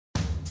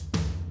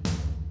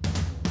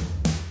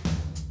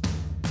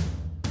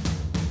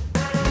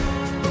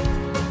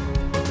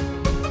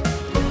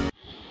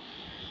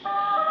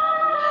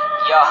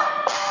Yeah,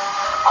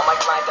 on my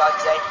grind all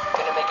day,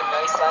 gonna make a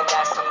million sound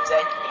that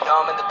someday. You know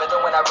I'm in the rhythm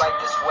when I write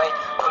this way.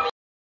 Put me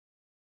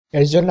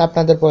এর জন্য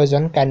আপনাদের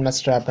প্রয়োজন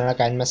KineMaster. আপনারা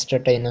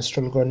কাইনমাস্টারটা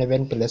install করে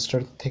নেবেন play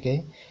store থেকে।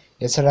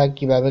 এছাড়া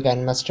কিভাবে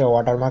কাইনমাস্টার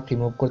ওয়াটারমার্ক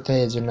রিমুভ করতে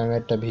হয় এর জন্য আমি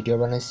একটা ভিডিও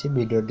বানাইছি,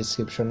 ভিডিও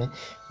ডিসক্রিপশনে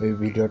ওই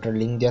ভিডিওটার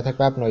লিঙ্ক দেওয়া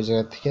থাকবে, আপনি ওই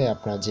জায়গা থেকে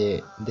আপনারা যে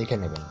দেখে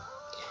নেবেন।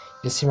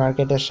 এসি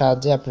মার্কেটের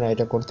সাহায্যে আপনারা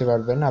এটা করতে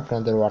পারবেন,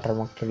 আপনাদের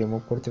ওয়াটারমার্কটা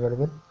রিমুভ করতে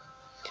পারবেন।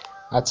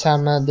 আচ্ছা,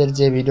 আমাদের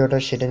যে ভিডিওটা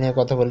সেটা নিয়ে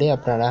কথা বলি।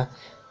 আপনারা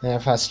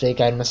ফার্স্টে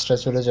কাইনমাস্টার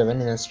চলে যাবেন,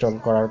 ইনস্টল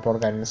করার পর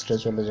কাইনমাস্টার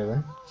চলে যাবেন।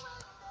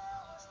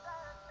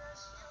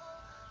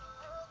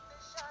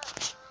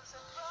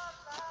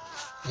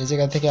 এই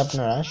জায়গা থেকে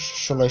আপনারা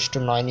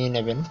 16:9 নিয়ে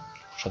নেবেন,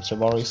 সবচেয়ে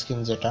বড় স্ক্রিন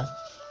যেটা।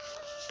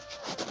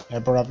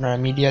 এরপর আপনারা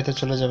মিডিয়াতে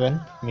চলে যাবেন,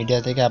 মিডিয়া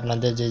থেকে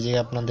আপনাদের যে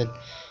জায়গায় আপনাদের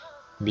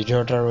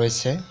ভিডিওটা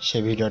রয়েছে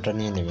সেই ভিডিওটা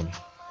নিয়ে নেবেন।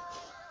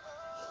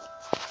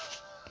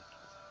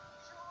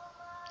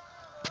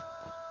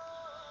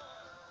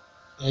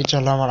 এইটা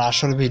হলো আমার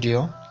আসল ভিডিও।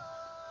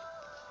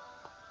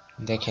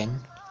 দেখেন,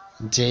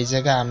 যেই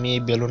জায়গায় আমি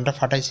এই বেলুনটা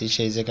ফাটাইছি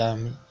সেই জায়গায়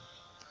আমি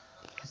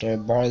এটা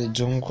বড়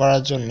জুম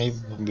করার জন্য,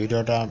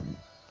 ভিডিওটা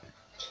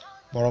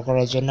বড়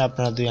করার জন্য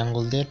আপনারা 2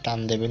 আঙ্গুল দিয়ে টান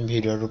দেবেন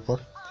ভিডিওর উপর,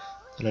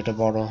 তাহলে এটা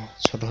বড়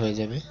ছোট হয়ে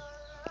যাবে।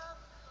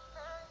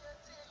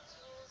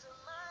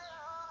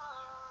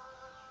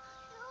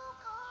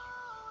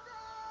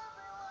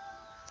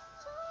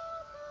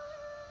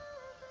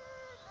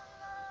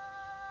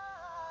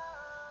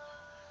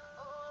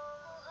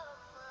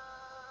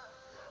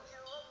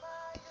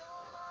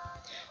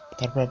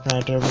 তারপর আপনারা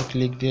এটার উপর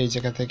ক্লিক দিয়ে এই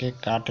জায়গা থেকে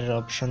কাটের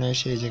অপশনে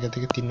এসে এই জায়গা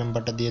থেকে 3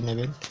 নাম্বারটা দিয়ে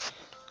নেবেন,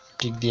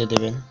 টিক দিয়ে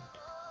দেবেন।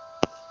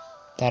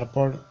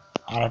 তারপর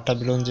আর একটা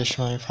বেলুন যে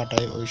সময়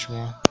ফাটাই ওই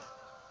সময়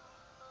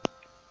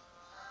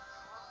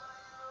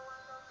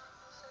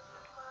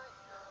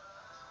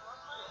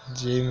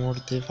যে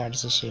মুহূর্তে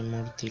ফাটছে সেই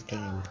মুহূর্তে এটা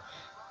নেব,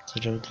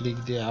 সেটার ক্লিক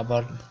দিয়ে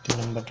আবার 3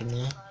 নাম্বারটা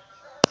নিয়ে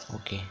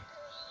ওকে।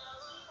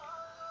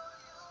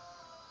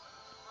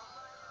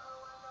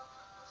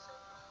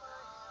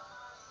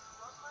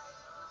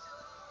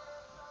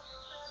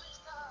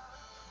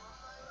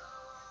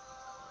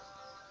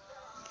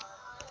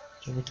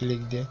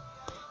 ক্লিক দিয়ে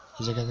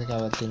এই জায়গা থেকে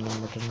আবার 3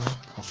 নাম্বারটা নিয়ে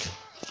ওকে।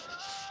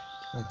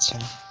 আচ্ছা,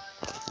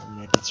 আমি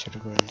এটা ছোট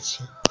করে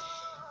দিচ্ছি।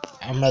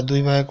 আমরা 2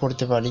 ভাবে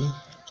করতে পারি।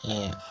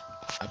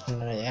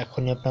 আপনারা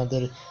এখনই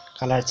আপনাদের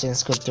কালার চেঞ্জ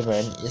করতে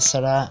পারেন,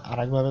 এছাড়া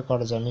আরেকভাবে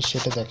করা যায়, আমি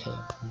সেটা দেখাই।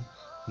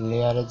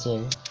 লেয়ারে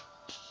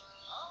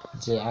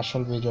যে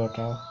আসল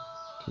ভিডিওটা,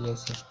 ঠিক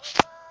আছে,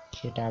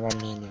 সেটা আবার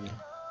নিয়ে নেবেন,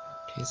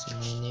 ঠিক আছে,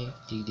 নিয়ে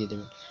ক্লিক দিয়ে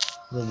দেবেন,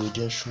 পুরো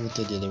ভিডিওর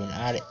শুরুতে দিয়ে দেবেন।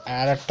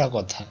 আর একটা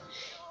কথা,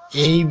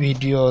 এই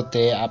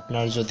ভিডিওতে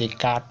আপনার যদি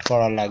কাট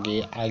করা লাগে,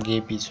 আগে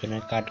পিছনে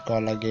কাট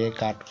করা লাগে,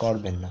 কাট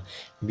করবেন না।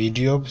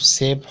 ভিডিও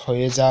সেভ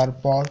হয়ে যাওয়ার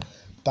পর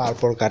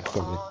তারপর কাট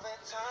করবেন।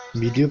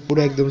 ভিডিও পুরো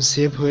একদম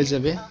সেভ হয়ে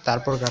যাবে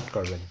তারপর কাট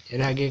করবেন,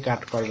 এর আগে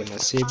কাট করবেন না।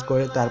 সেভ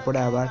করে তারপরে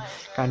আবার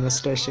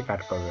ক্যানভাসটা এসে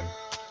কাট করবেন।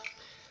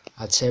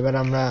 আচ্ছা, এবার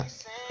আমরা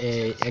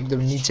একদম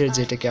নিচের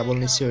যেটা কেবল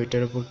নিচে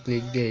ওইটার উপর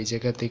ক্লিক দিয়ে এই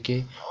জায়গা থেকে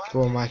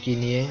ক্রোমা কি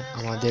নিয়ে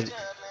আমাদের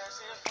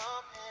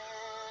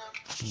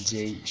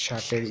যেই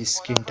শার্টের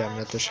স্ক্রিনটা,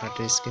 আমরা তো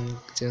শার্টের স্ক্রিন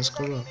চেঞ্জ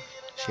করব,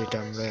 সেটা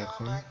আমরা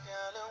এখন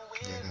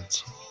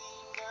দেখাচ্ছি।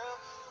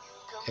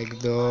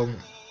 একদম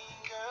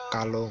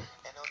কালো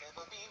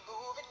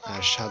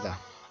আর সাদা,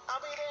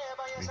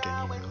 এটা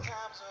নিয়ে নেব,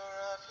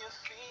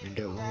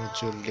 এটা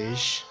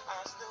 39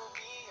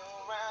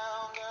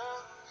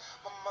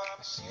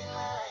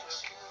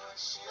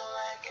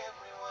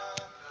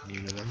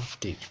 নিয়ে নিলাম,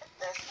 ঠিক।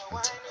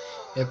 আচ্ছা,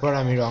 এরপর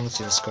আমি রং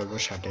চেঞ্জ করব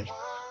শার্টের।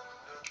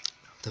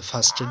 তো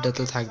ফার্স্টেরটা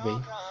তো থাকবেই,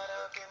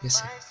 ঠিক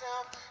আছে।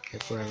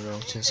 এরপর আমি রং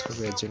চেঞ্জ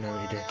করবো, এর জন্য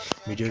আমি এটা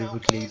ভিডিওর উপর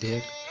ক্লিক দিয়ে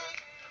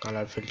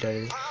কালার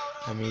ফিল্টারে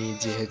আমি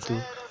যেহেতু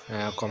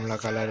কমলা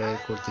কালারের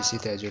করতেছি,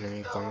 তাই জন্য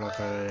আমি কমলা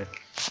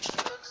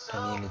কালারেরটা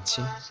নিয়ে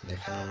নিচ্ছি।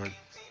 দেখেন আমার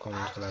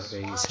কমলা কালার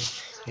হয়ে গেছে।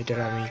 এটার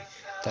আমি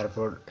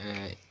তারপর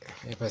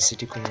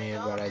অ্যাপাসিটি কমিয়ে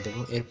বাড়াই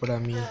দেবো। এরপর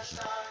আমি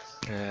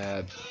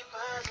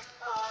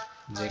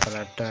যে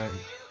কালারটা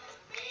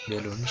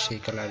বেলুন সেই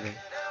কালারের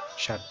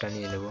শার্টটা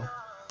নিয়ে নেব,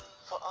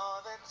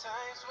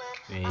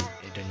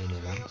 এটা নিয়ে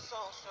নিলাম।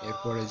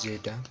 এরপরে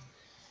যেটা,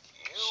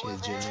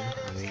 সেজন্য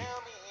আমি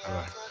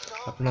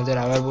আপনাদের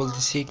আবার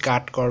বলতেছি,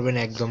 কাট করবেন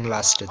একদম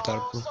লাস্টে,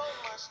 তারপর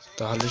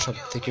তাহলে সব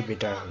থেকে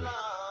বেটার হবে।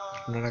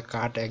 আপনারা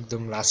কাট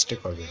একদম লাস্টে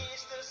করবেন।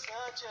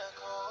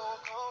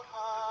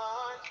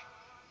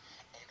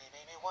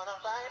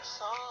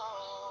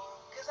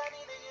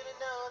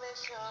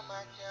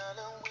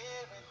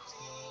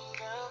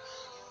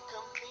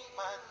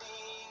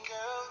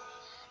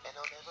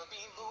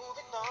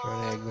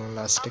 একদম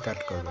লাস্টে কাট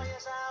করবেন।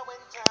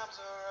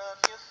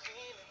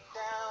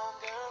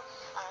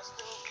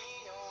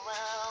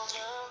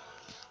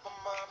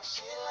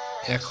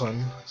 এখন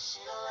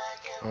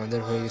আমাদের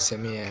হয়ে গেছে,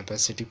 আমি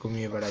অ্যাপাসিটি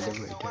কমিয়ে বাড়াই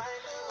দেবো। এটা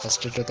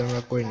ফার্স্টেরটা তো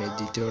আমরা করি নাই,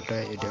 দ্বিতীয়টা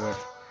এটা এবার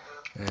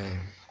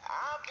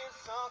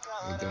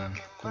একদম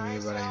কমিয়ে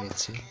বাড়াই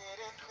নিচ্ছি।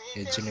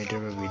 এর জন্য এটার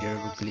উপর ভিডিওর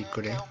উপর ক্লিক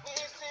করে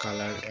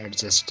কালার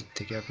অ্যাডজাস্ট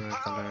থেকে আপনারা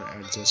কালার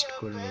অ্যাডজাস্ট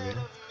করে নেবেন,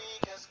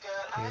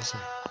 ঠিক আছে।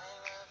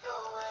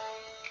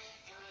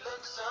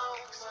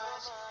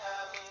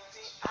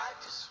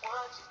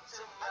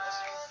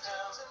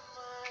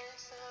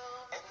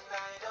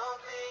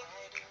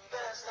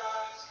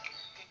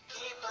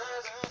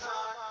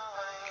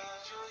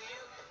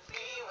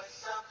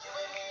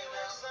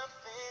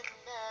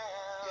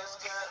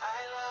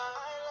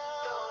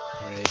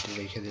 এটা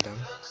রেখে দিলাম।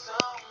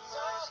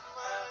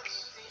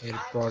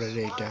 এরপরের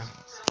এইটা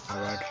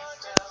আবার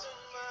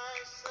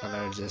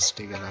কালার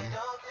অ্যাডজাস্টে গেলাম,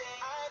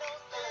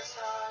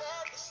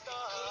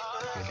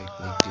 এটা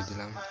ক্লিক দিয়ে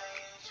দিলাম।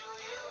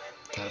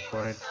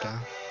 তারপরেরটা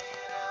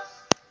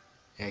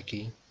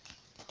একই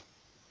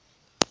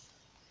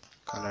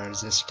কালার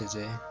অ্যাডজাস্টে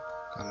যে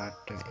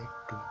কালারটা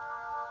একটু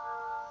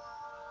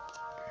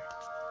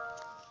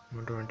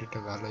মোটামুটি এটা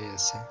ভালোই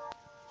আছে,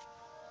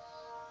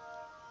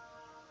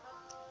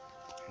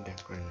 এটা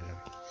করে নিলাম।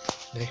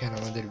 দেখেন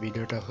আমাদের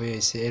ভিডিওটা হয়ে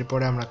গেছে।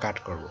 এরপরে আমরা কাট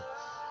করব।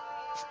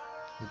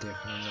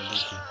 দেখেন আমরা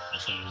দেখি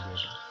আসল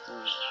ভিডিওটা।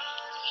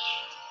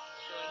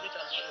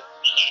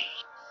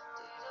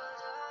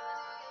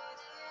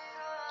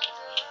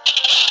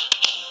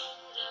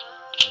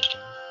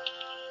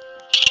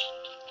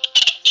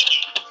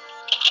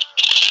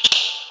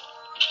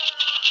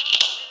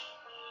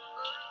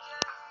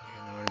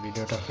 আমার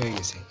ভিডিওটা হয়ে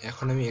গেছে।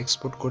 এখন আমি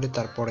এক্সপোর্ট করে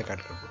তারপরে কাট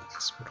করব।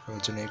 এক্সপোর্ট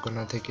করার জন্য এই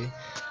কোণা থেকে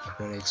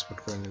আপনারা এক্সপোর্ট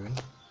করে নেবেন।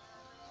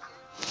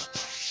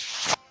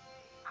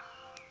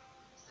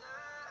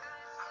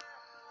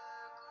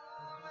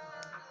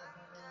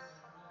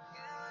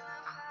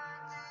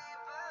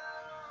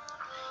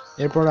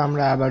 এরপর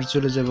আমরা আবার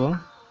চলে যাব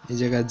এই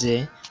জায়গায়, যে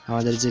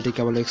আমাদের যেটা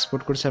কেবল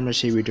এক্সপোর্ট করছে আমরা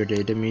সেই ভিডিওটা,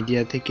 এটা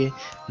মিডিয়া থেকে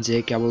যে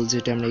কেবল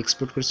যেটা আমরা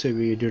এক্সপোর্ট করছি ওই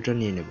ভিডিওটা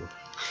নিয়ে নেব।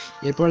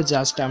 এরপর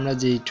জাস্ট আমরা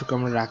যেইটুকু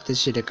আমরা রাখতে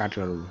সেটা কাট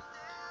করব।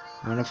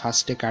 আমরা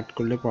ফার্স্টে কাট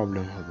করলে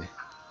প্রবলেম হবে।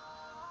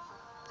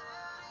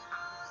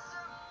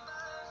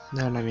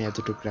 ধরুন আমি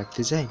এতটুকু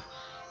রাখতে চাই,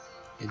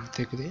 এদিক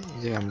থেকে এই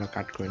যে আমরা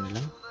কাট করে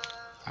নিলাম।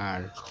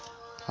 আর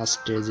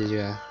ফার্স্টে যে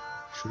জায়গা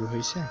শুরু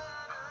হয়েছে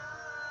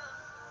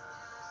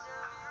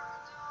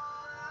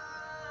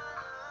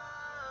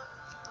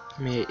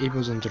আমি এই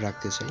পর্যন্ত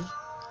রাখতে চাই,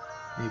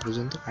 এই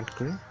পর্যন্ত কাট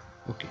করে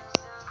ওকে।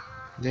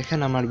 দেখেন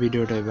আমার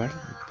ভিডিওটা এবার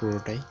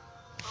পুরোটাই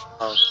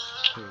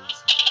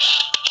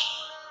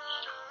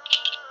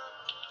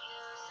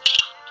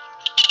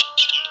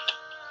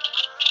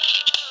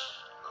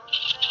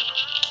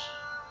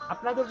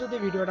আপনাদের যদি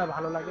ভিডিওটা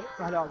ভালো লাগে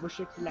তাহলে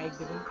অবশ্যই একটি লাইক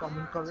দেবেন,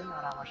 কমেন্ট করবেন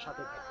আর আমার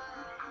সাথে থাকবেন।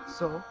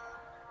 So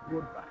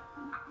good bye.